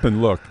stop and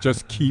look.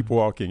 Just keep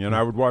walking. And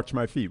I would watch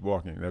my feet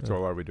walking. That's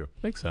all I would do.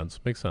 Makes sense.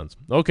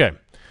 Okay.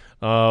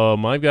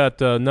 I've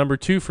got number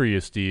 2 for you,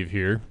 Steve,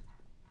 here.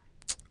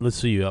 Let's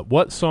see.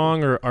 What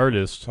song or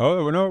artist?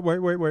 Oh, no, wait.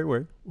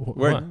 Wait.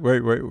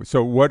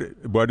 So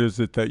what is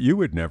it that you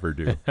would never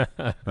do?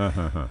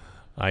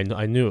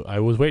 I knew.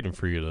 I was waiting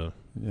for you to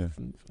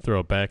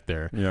throw it back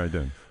there. Yeah, I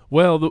did.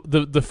 Well,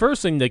 the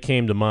first thing that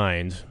came to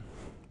mind,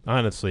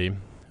 honestly,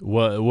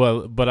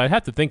 but I'd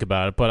have to think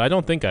about it, but I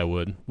don't think I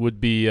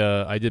would be,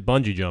 I did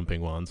bungee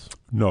jumping once.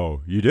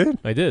 No, you did?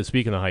 I did.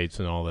 Speaking of heights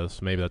and all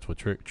this, maybe that's what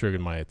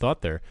triggered my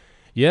thought there.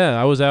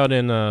 Yeah, I was out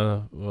in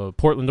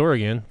Portland,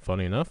 Oregon.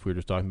 Funny enough, we were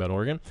just talking about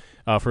Oregon,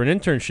 for an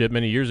internship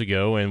many years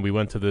ago, and we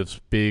went to this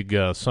big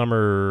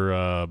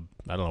summer,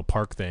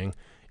 park thing.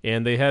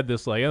 And they had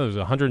this, there's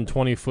a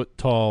 120-foot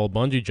tall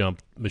bungee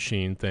jump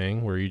machine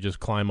thing where you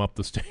just climb up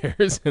the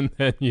stairs, and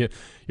then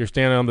you're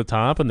standing on the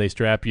top, and they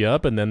strap you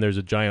up, and then there's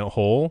a giant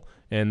hole,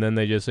 and then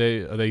they just say,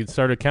 they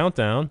start a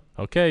countdown.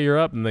 Okay, you're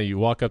up, and then you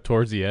walk up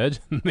towards the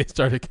edge, and they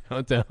start a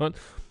countdown.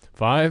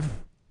 5,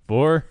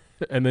 4,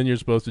 and then you're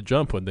supposed to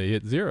jump when they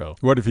hit 0.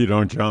 What if you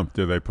don't jump?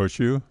 Do they push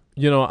you?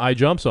 I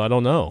jump, so I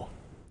don't know.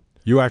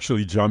 You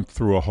actually jumped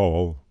through a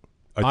hole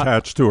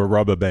attached to a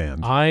rubber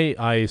band.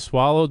 I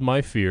swallowed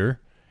my fear.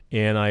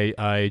 And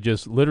I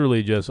just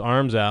literally just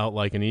arms out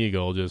like an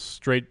eagle, just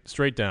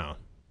straight down.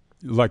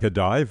 Like a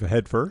dive,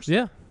 head first?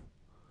 Yeah.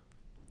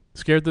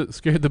 Scared the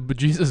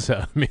bejesus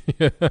out of me.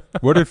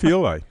 What did it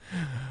feel like?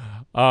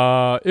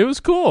 It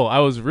was cool. I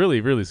was really,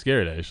 really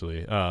scared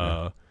actually.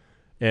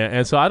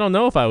 And so I don't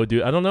know if I would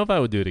do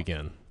it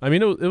again. I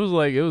mean, it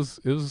was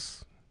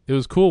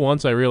cool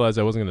once I realized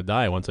I wasn't going to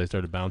die. Once I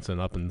started bouncing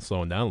up and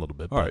slowing down a little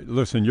bit. All right,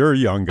 listen, you're a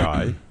young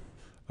guy.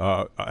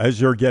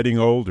 As you're getting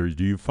older,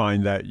 do you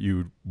find that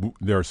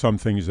there are some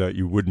things that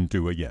you wouldn't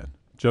do again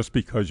just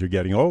because you're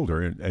getting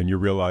older and you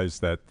realize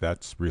that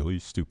that's really a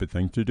stupid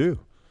thing to do?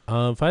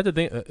 If I had to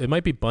think, it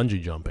might be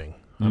bungee jumping.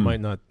 I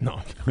might not.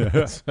 No.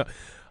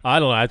 I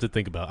don't know. I'd have to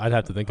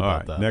think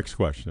about that. Next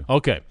question.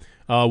 Okay.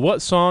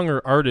 What song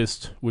or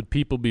artist would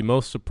people be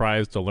most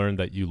surprised to learn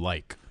that you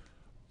like?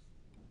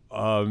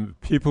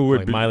 People would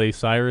like be Miley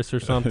Cyrus or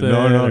something.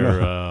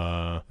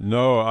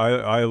 No,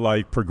 I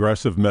like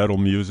progressive metal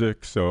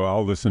music, so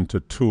I'll listen to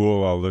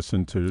Tool. I'll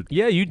listen to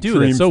you do.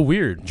 That's so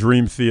weird.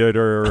 Dream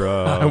Theater.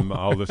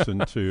 I'll listen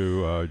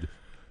to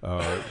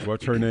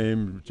what's her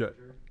name?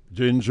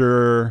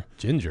 Ginger.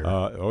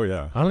 Oh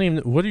yeah. I don't even.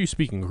 What are you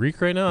speaking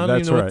Greek right now? I don't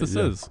even know what this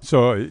is.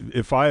 So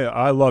if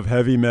I love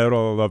heavy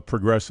metal, I love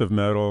progressive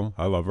metal,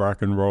 I love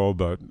rock and roll,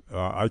 but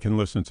I can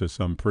listen to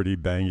some pretty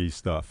bangy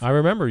stuff. I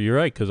remember you're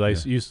right because I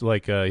used to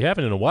like. You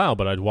haven't in a while,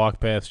 but I'd walk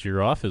past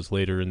your office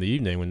later in the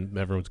evening when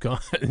everyone's gone.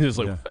 And it's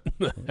like,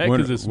 what the heck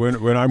is this?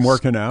 When I'm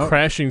working out,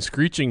 crashing,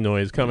 screeching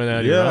noise coming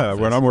out of your office.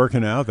 Yeah, when I'm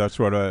working out, that's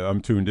what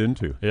I'm tuned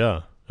into.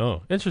 Yeah.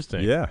 Oh,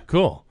 interesting. Yeah.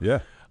 Cool. Yeah.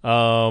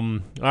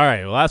 All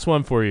right, last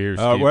one for you here,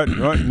 Steve. What?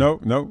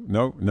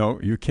 No.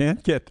 You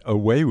can't get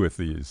away with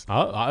these.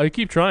 I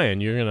keep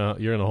trying. You're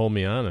gonna hold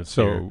me honest.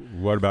 So, here.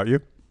 What about you?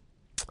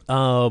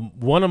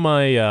 One of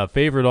my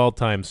favorite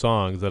all-time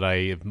songs that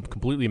I have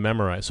completely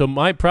memorized. So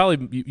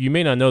you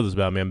may not know this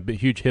about me. I'm a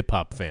huge hip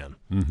hop fan.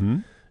 Mm-hmm.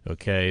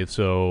 Okay,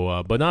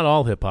 so but not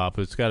all hip hop.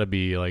 It's got to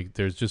be like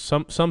there's just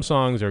some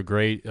songs are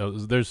great.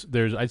 There's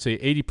I'd say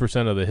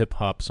 80% of the hip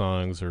hop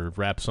songs or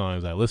rap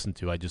songs I listen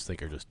to I just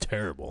think are just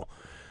terrible.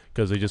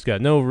 Because they just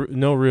got no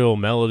real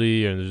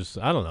melody, and just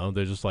I don't know.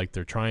 They're just like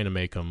they're trying to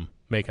make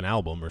an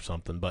album or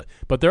something.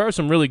 But there are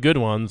some really good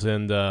ones.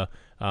 And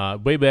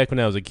way back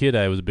when I was a kid,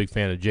 I was a big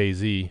fan of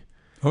Jay-Z.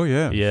 Oh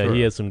yeah,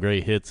 He had some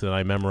great hits, and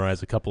I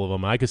memorized a couple of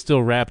them. I could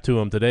still rap to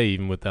them today,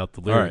 even without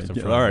the lyrics.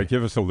 All right,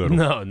 give us a little.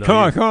 No,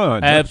 come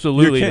on.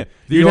 Absolutely.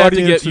 You'd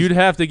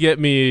have to get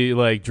me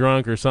like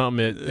drunk or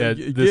something at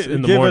this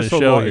in the morning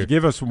show. Here.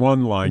 Give us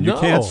one line. You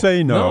can't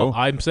say no.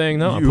 I'm saying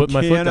no. I'm putting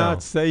my foot down. You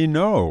cannot say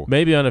no.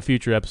 Maybe on a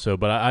future episode,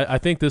 but I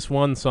think this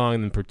one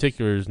song in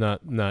particular is not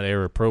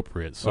air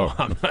appropriate, so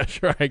I'm not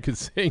sure I could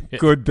sing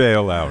it. Good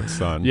bailout,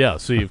 son. Yeah.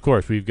 See, of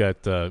course we've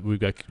got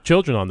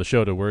children on the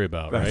show to worry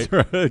about, right? That's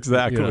right.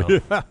 Exactly.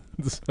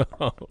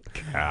 So,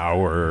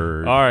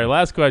 coward. All right,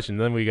 last question.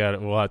 Then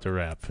we'll have to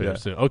wrap here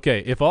soon.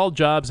 Okay, if all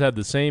jobs had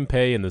the same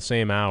pay and the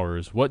same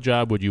hours, what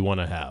job would you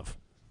want to have?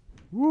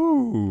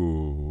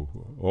 Ooh,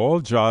 all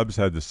jobs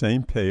had the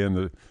same pay and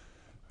the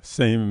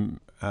same.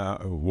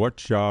 What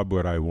job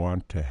would I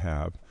want to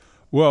have?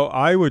 Well,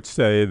 I would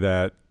say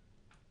that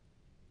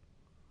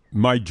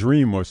my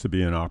dream was to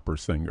be an opera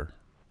singer.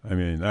 I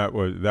mean, that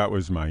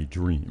was my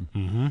dream.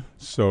 Mm-hmm.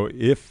 So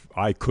if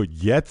I could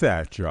get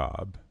that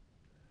job,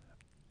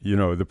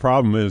 the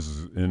problem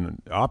is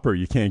in opera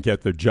you can't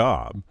get the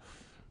job,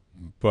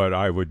 but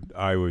I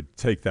would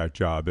take that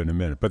job in a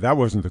minute. But that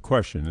wasn't the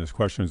question. This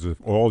question is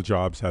if all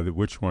jobs had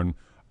which one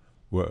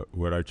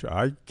would I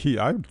try?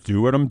 I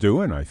do what I'm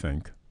doing, I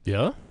think.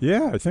 Yeah?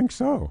 Yeah, I think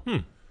so.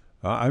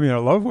 I mean, I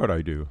love what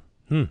I do.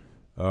 I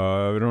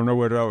don't know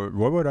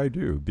what would I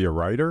do? Be a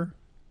writer?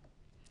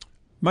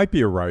 Might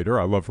be a writer.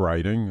 I love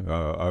writing.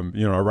 I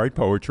write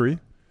poetry.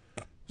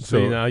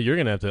 So now you're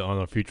going to have to,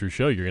 on a future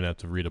show, you're going to have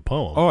to read a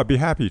poem. Oh, I'd be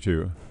happy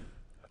to.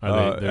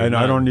 And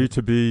I don't need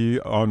to be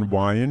on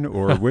wine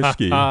or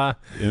whiskey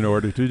in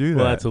order to do that.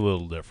 Well, that's a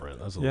little different.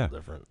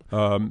 Different.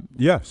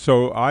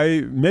 So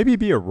I maybe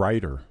be a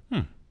writer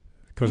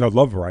because I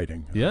love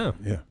writing. Yeah.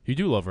 You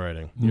do love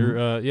writing.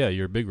 Mm-hmm.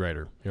 You're a big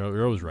writer.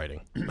 You're always writing.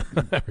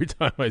 Every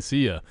time I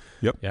see you,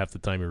 half the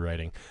time you're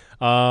writing.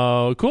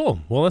 Cool.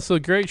 Well, that's a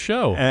great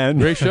show.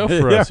 Great show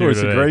for us here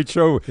today. It was a great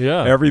show,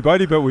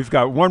 everybody. But we've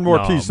got one more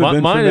piece of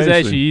information. Mine is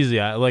actually easy.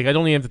 I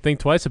don't even have to think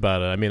twice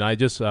about it. I mean, I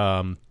just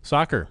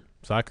soccer,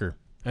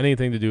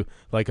 anything to do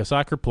like a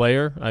soccer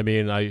player. I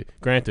mean,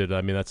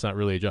 that's not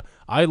really a job.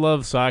 I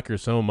love soccer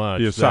so much.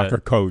 Be a soccer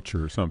coach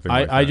or something.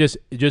 I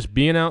just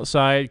being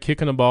outside,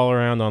 kicking a ball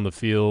around on the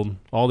field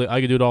all day.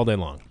 I could do it all day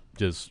long.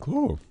 Just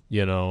cool.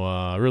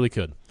 Really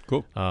could.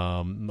 Cool.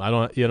 I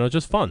don't.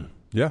 Just fun.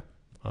 Yeah.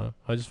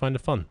 I just find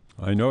it fun.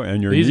 I know.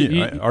 And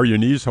are your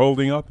knees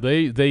holding up?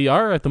 They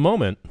are at the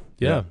moment.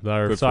 Yeah.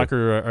 Our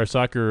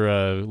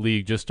soccer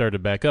league just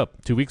started back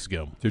up 2 weeks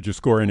ago. Did you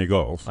score any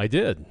goals? I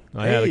did.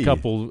 I had a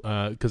couple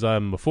because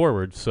I'm a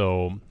forward,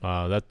 so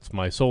that's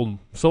my sole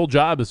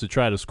job is to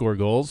try to score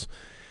goals,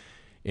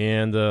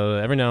 and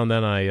every now and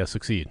then I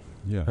succeed.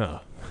 Yeah.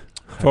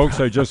 Folks,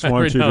 I just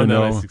want you to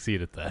know I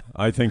succeed at that.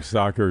 I think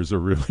soccer is a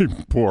really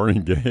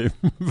boring game,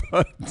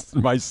 but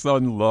my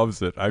son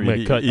loves it. I'm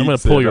going to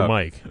pull your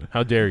mic.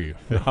 How dare you?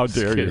 How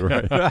dare you,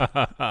 right?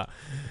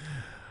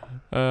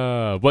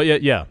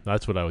 But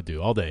that's what I would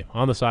do all day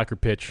on the soccer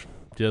pitch,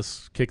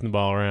 just kicking the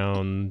ball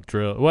around,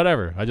 drill,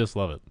 whatever. I just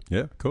love it.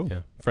 Yeah, cool.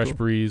 Yeah, fresh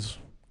breeze,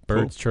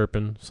 birds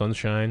chirping,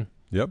 sunshine.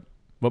 Yep.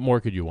 What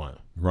more could you want?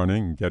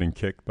 Running, getting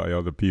kicked by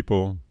other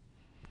people.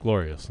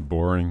 Glorious.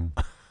 Boring.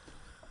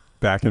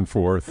 Back and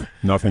forth.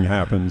 Nothing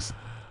happens.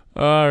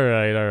 All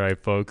right,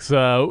 folks.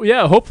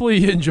 Hopefully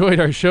you enjoyed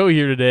our show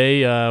here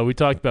today. We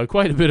talked about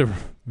quite a bit of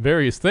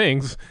various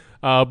things.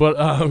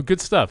 But good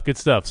stuff, good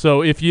stuff.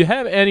 So if you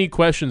have any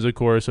questions, of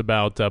course,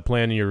 about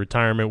planning your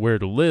retirement, where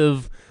to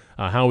live,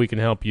 how we can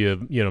help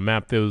you,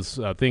 map those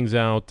things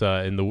out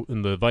in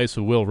the advice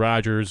of Will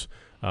Rogers,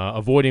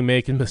 avoiding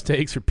making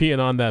mistakes or peeing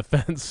on that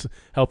fence,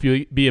 help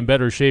you be in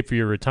better shape for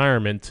your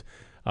retirement.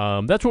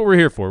 That's what we're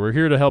here for. We're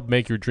here to help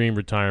make your dream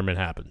retirement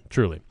happen,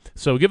 truly.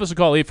 So give us a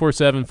call,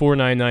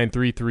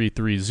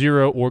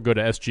 847-499-3330, or go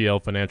to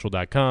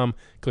sglfinancial.com,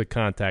 click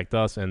Contact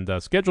Us, and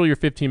schedule your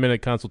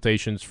 15-minute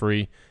consultations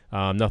free.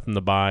 Nothing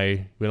to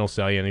buy. We don't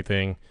sell you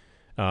anything.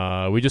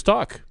 We just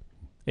talk.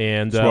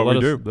 And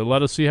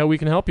let us see how we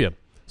can help you.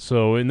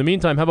 So in the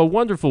meantime, have a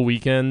wonderful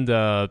weekend.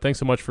 Thanks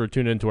so much for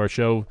tuning into our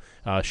show.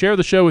 Share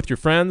the show with your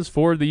friends,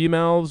 forward the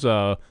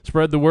emails,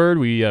 spread the word.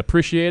 We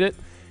appreciate it.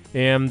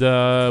 And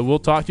we'll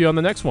talk to you on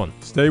the next one.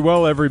 Stay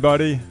well,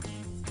 everybody.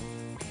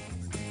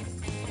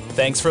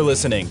 Thanks for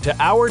listening to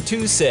Our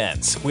 2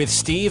 Cents with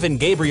Steve and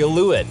Gabriel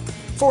Lewitt.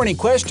 For any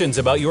questions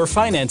about your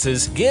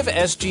finances, give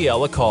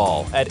SGL a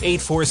call at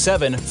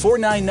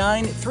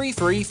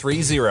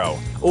 847-499-3330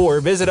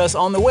 or visit us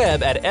on the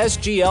web at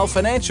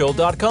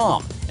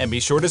sglfinancial.com. And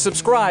be sure to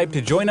subscribe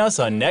to join us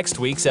on next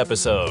week's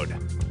episode.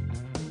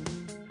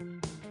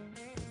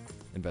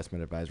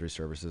 Investment advisory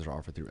services are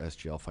offered through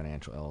SGL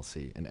Financial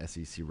LLC, an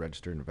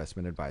SEC-registered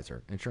investment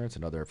advisor. Insurance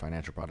and other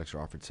financial products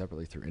are offered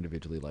separately through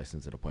individually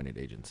licensed and appointed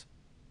agents.